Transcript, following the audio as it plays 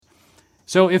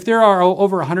So if there are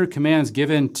over 100 commands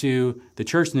given to the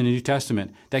church in the New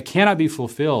Testament that cannot be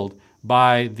fulfilled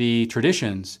by the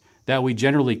traditions that we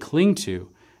generally cling to,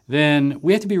 then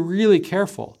we have to be really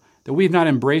careful that we've not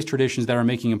embraced traditions that are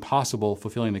making impossible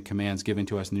fulfilling the commands given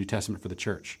to us in the New Testament for the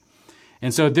church.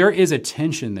 And so there is a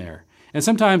tension there. And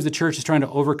sometimes the church is trying to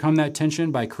overcome that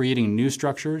tension by creating new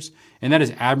structures, and that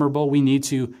is admirable. We need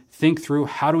to think through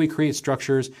how do we create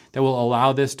structures that will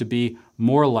allow this to be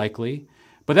more likely.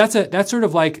 But that's sort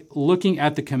of like looking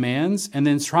at the commands and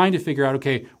then trying to figure out,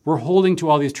 okay, we're holding to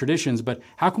all these traditions, but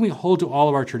how can we hold to all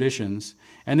of our traditions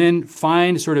and then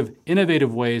find sort of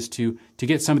innovative ways to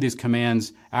get some of these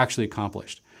commands actually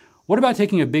accomplished? What about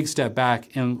taking a big step back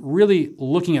and really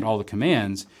looking at all the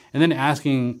commands and then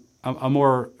asking a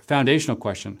more foundational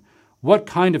question? What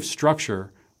kind of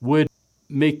structure would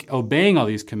make obeying all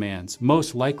these commands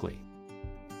most likely?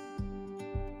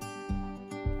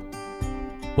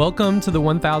 Welcome to the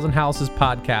 1000 Houses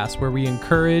podcast, where we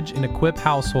encourage and equip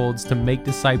households to make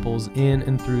disciples in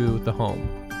and through the home.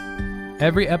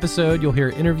 Every episode, you'll hear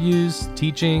interviews,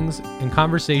 teachings, and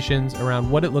conversations around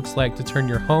what it looks like to turn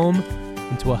your home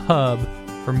into a hub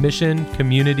for mission,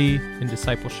 community, and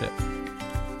discipleship.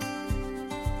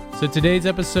 So today's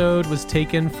episode was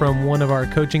taken from one of our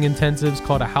coaching intensives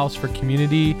called A House for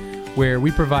Community, where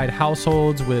we provide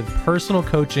households with personal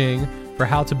coaching for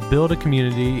how to build a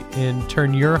community and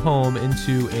turn your home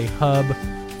into a hub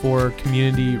for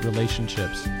community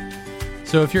relationships.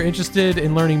 So if you're interested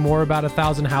in learning more about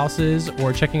 1000 Houses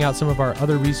or checking out some of our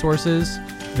other resources,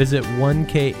 visit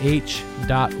 1kh.org.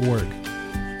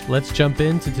 Let's jump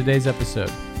into today's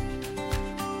episode.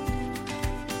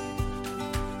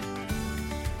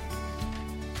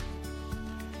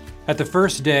 At the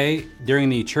first day during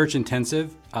the church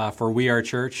intensive for We Are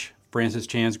Church, Francis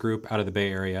Chan's group out of the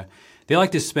Bay Area, they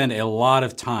like to spend a lot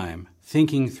of time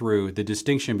thinking through the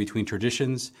distinction between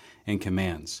traditions and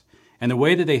commands. And the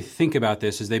way that they think about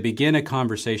this is they begin a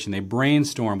conversation, they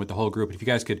brainstorm with the whole group. If you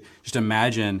guys could just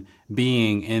imagine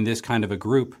being in this kind of a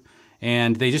group,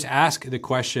 and they just ask the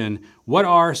question, what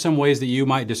are some ways that you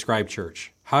might describe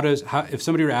church? If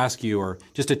somebody were to ask you, or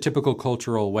just a typical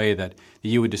cultural way that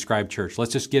you would describe church,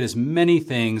 let's just get as many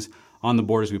things on the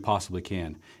board as we possibly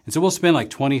can. And so we'll spend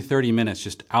like 20, 30 minutes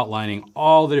just outlining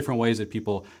all the different ways that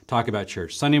people talk about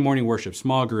church. Sunday morning worship,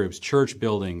 small groups, church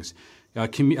buildings, a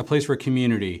place for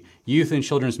community, youth and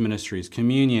children's ministries,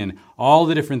 communion, all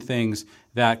the different things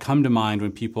that come to mind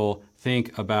when people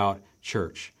think about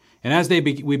church. And as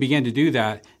we began to do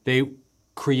that, they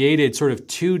created sort of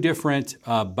two different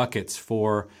buckets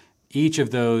for each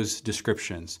of those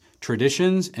descriptions,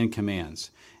 traditions and commands.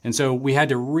 And so we had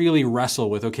to really wrestle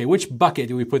with, okay, which bucket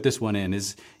do we put this one in?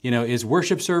 Is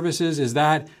worship services, is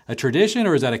that a tradition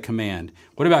or is that a command?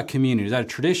 What about community? Is that a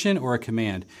tradition or a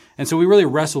command? And so we really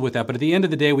wrestled with that. But at the end of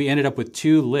the day, we ended up with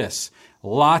two lists,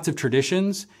 lots of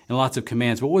traditions and lots of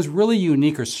commands. But what was really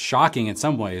unique or shocking in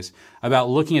some ways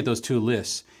about looking at those two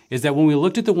lists is that when we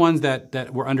looked at the ones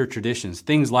that were under traditions,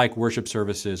 things like worship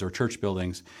services or church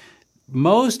buildings,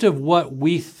 most of what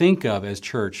we think of as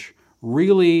church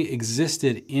really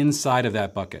existed inside of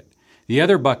that bucket. The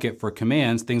other bucket for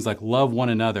commands, things like love one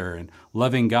another and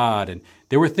loving God, and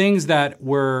there were things that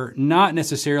were not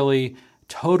necessarily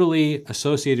totally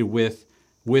associated with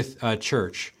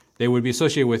church. They would be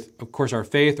associated with, of course, our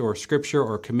faith or scripture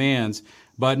or commands,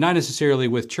 but not necessarily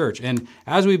with church. And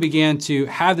as we began to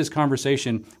have this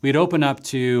conversation, we'd open up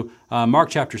to Mark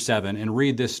chapter 7 and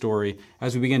read this story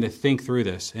as we begin to think through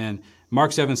this. And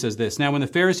Mark 7 says this, "Now when the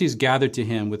Pharisees gathered to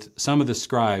him with some of the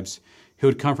scribes who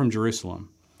had come from Jerusalem,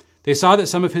 they saw that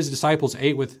some of his disciples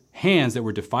ate with hands that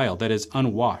were defiled, that is,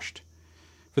 unwashed.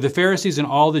 For the Pharisees and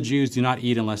all the Jews do not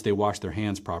eat unless they wash their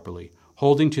hands properly,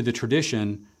 holding to the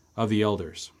tradition of the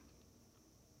elders.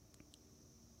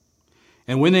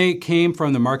 And when they came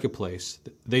from the marketplace,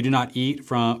 they do not eat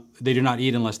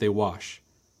unless they wash."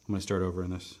 I'm going to start over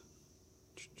in this.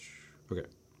 Okay.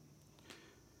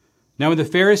 "Now when the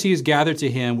Pharisees gathered to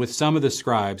him with some of the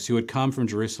scribes who had come from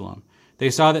Jerusalem,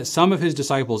 they saw that some of his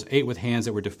disciples ate with hands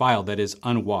that were defiled, that is,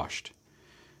 unwashed.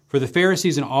 For the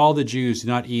Pharisees and all the Jews do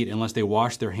not eat unless they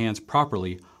wash their hands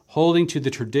properly, holding to the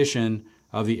tradition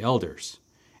of the elders.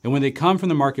 And when they come from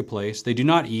the marketplace, they do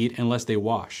not eat unless they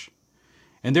wash.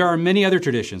 And there are many other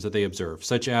traditions that they observe,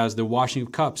 such as the washing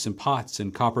of cups and pots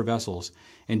and copper vessels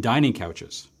and dining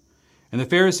couches. And the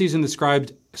Pharisees and the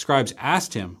scribes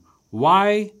asked him,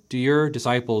 'Why do your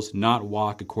disciples not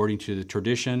walk according to the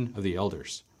tradition of the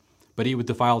elders, but eat with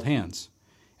defiled hands?'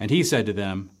 And he said to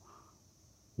them,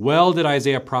 'Well did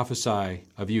Isaiah prophesy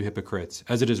of you hypocrites,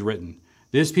 as it is written,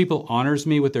 This people honors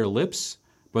me with their lips,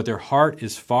 but their heart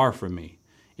is far from me.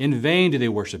 In vain do they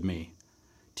worship me,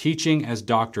 teaching as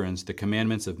doctrines the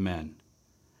commandments of men.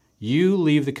 You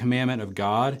leave the commandment of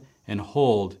God and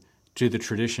hold to the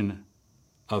tradition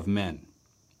of men.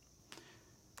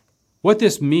 What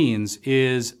this means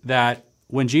is that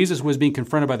when Jesus was being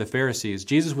confronted by the Pharisees,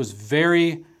 Jesus was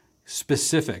very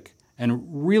specific, and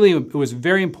really it was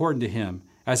very important to him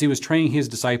as he was training his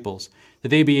disciples that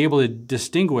they be able to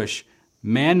distinguish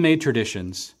man-made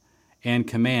traditions and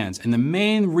commands. And the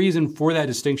main reason for that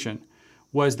distinction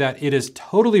was that it is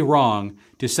totally wrong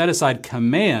to set aside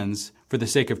commands for the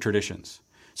sake of traditions.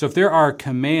 So if there are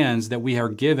commands that we are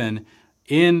given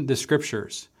in the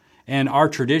Scriptures and our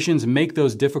traditions make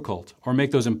those difficult or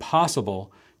make those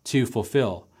impossible to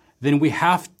fulfill, then we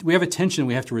have a tension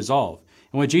we have to resolve.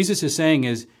 And what Jesus is saying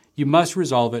is you must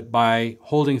resolve it by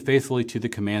holding faithfully to the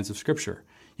commands of Scripture.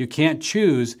 You can't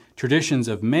choose traditions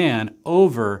of man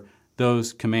over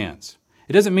those commands.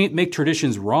 It doesn't make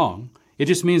traditions wrong. It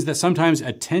just means that sometimes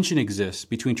a tension exists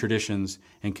between traditions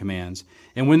and commands.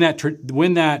 And when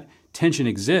that tension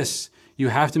exists, you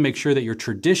have to make sure that your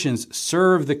traditions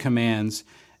serve the commands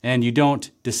and you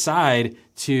don't decide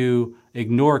to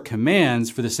ignore commands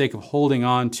for the sake of holding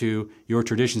on to your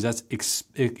traditions. That's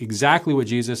exactly what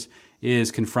Jesus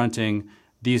is confronting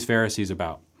these Pharisees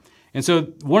about. And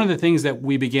so one of the things that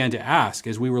we began to ask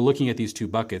as we were looking at these two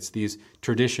buckets, these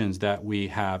traditions that we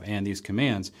have and these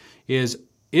commands, is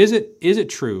it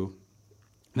true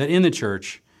that in the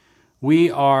church we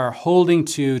are holding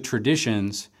to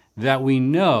traditions that we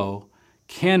know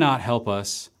cannot help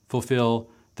us fulfill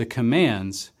the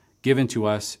commands given to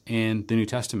us in the New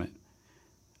Testament?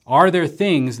 Are there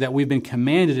things that we've been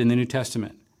commanded in the New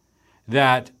Testament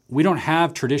that we don't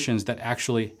have traditions that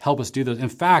actually help us do those? In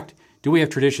fact, do we have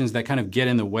traditions that kind of get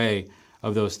in the way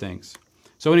of those things?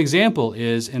 So an example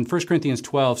is in 1 Corinthians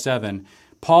 12:7,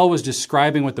 Paul was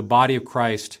describing what the body of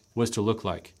Christ was to look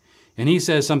like. And he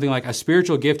says something like, a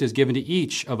spiritual gift is given to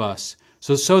each of us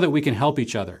so that we can help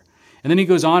each other. And then he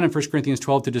goes on in 1 Corinthians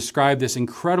 12 to describe this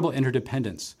incredible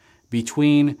interdependence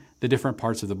between the different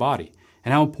parts of the body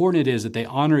and how important it is that they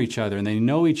honor each other and they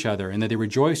know each other and that they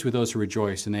rejoice with those who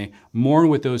rejoice and they mourn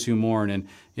with those who mourn and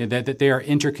that they are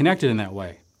interconnected in that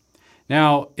way.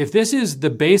 Now, if this is the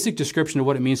basic description of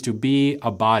what it means to be a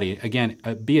body, again,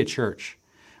 be a church,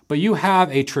 but you have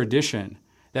a tradition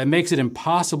that makes it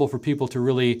impossible for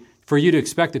you to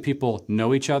expect that people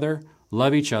know each other,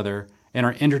 love each other, and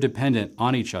are interdependent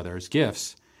on each other as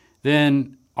gifts,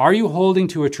 then are you holding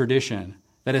to a tradition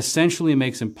that essentially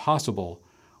makes impossible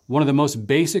one of the most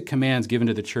basic commands given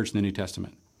to the church in the New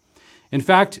Testament? In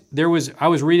fact, I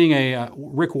was reading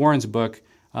Rick Warren's book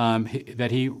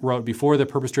that he wrote before The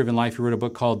Purpose-Driven Life. He wrote a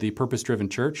book called The Purpose-Driven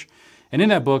Church. And in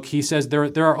that book, he says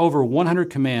there are over 100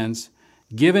 commands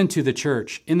given to the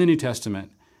church in the New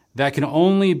Testament that can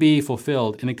only be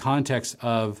fulfilled in the context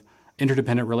of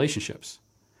interdependent relationships.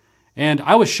 And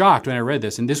I was shocked when I read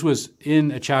this, and this was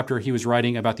in a chapter he was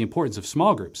writing about the importance of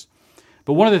small groups.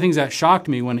 But one of the things that shocked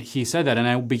me when he said that, and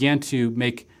I began to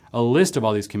make a list of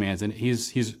all these commands, and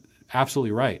he's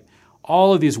absolutely right.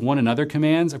 All of these one another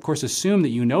commands, of course, assume that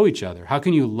you know each other. How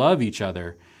can you love each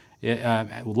other,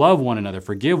 love one another,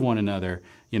 forgive one another,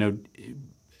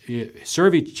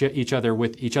 serve each other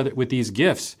with these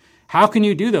gifts? How can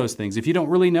you do those things if you don't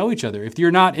really know each other? If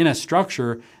you're not in a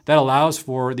structure that allows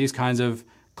for these kinds of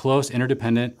close,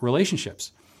 interdependent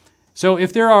relationships. So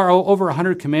if there are over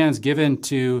 100 commands given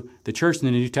to the church in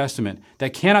the New Testament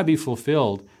that cannot be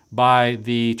fulfilled by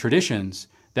the traditions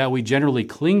that we generally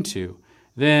cling to,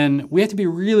 then we have to be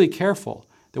really careful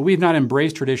that we've not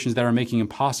embraced traditions that are making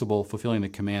impossible fulfilling the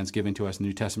commands given to us in the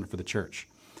New Testament for the church.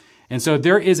 And so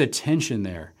there is a tension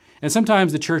there. And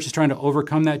sometimes the church is trying to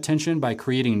overcome that tension by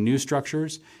creating new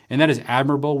structures, and that is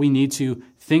admirable. We need to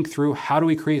think through how do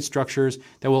we create structures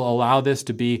that will allow this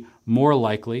to be more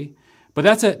likely. But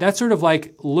that's sort of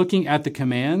like looking at the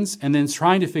commands and then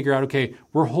trying to figure out, okay,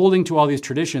 we're holding to all these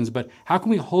traditions, but how can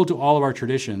we hold to all of our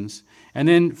traditions and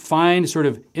then find sort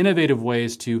of innovative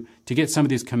ways to get some of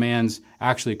these commands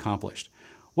actually accomplished?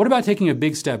 What about taking a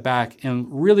big step back and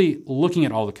really looking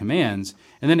at all the commands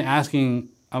and then asking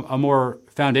a more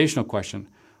foundational question?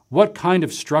 What kind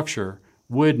of structure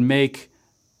would make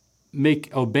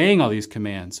obeying all these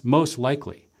commands most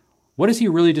likely? What is he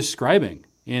really describing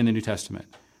in the New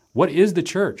Testament? What is the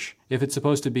church if it's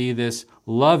supposed to be this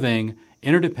loving,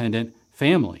 interdependent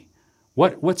family?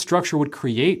 What structure would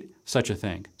create such a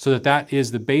thing so that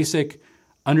is the basic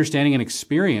understanding and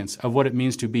experience of what it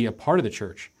means to be a part of the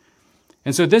church?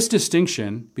 And so this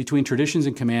distinction between traditions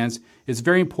and commands is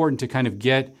very important to kind of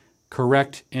get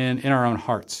correct in our own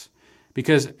hearts.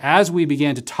 Because as we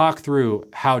began to talk through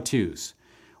how-tos,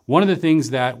 one of the things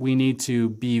that we need to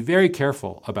be very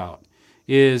careful about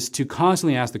is to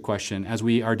constantly ask the question as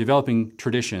we are developing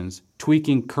traditions,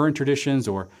 tweaking current traditions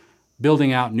or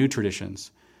building out new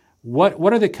traditions. What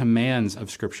are the commands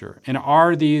of Scripture? And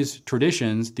are these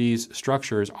traditions, these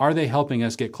structures, are they helping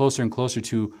us get closer and closer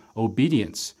to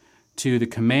obedience to the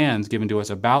commands given to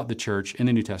us about the church in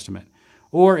the New Testament?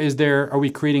 Or are we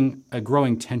creating a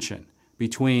growing tension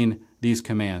between these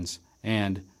commands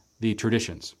and the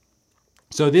traditions?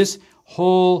 So this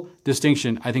whole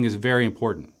distinction, I think, is very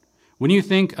important. When you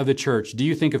think of the church, do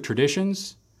you think of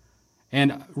traditions?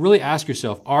 And really ask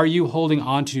yourself, are you holding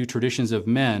on to traditions of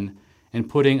men and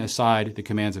putting aside the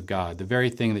commands of God, the very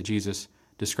thing that Jesus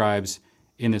describes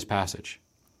in this passage?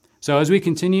 So as we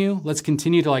continue, let's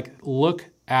continue to look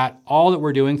at all that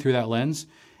we're doing through that lens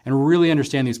and really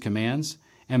understand these commands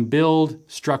and build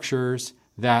structures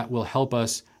that will help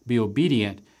us be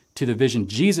obedient to the vision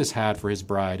Jesus had for his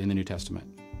bride in the New Testament.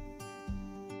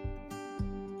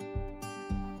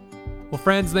 Well,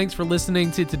 friends, thanks for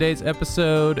listening to today's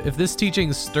episode. If this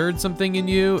teaching stirred something in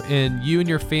you and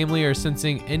your family are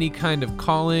sensing any kind of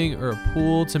calling or a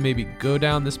pull to maybe go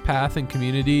down this path in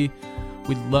community,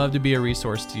 we'd love to be a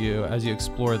resource to you as you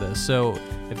explore this. So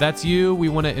if that's you, we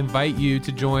want to invite you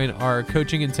to join our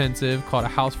coaching intensive called A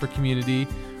House for Community,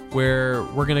 where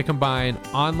we're going to combine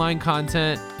online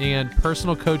content and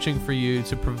personal coaching for you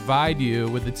to provide you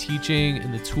with the teaching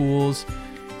and the tools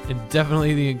and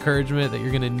definitely the encouragement that you're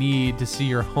going to need to see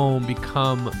your home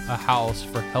become a house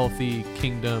for healthy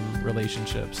kingdom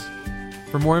relationships.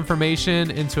 For more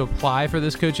information and to apply for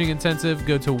this coaching intensive,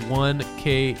 go to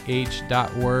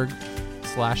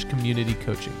 1kh.org/community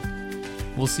coaching.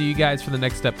 We'll see you guys for the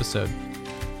next episode.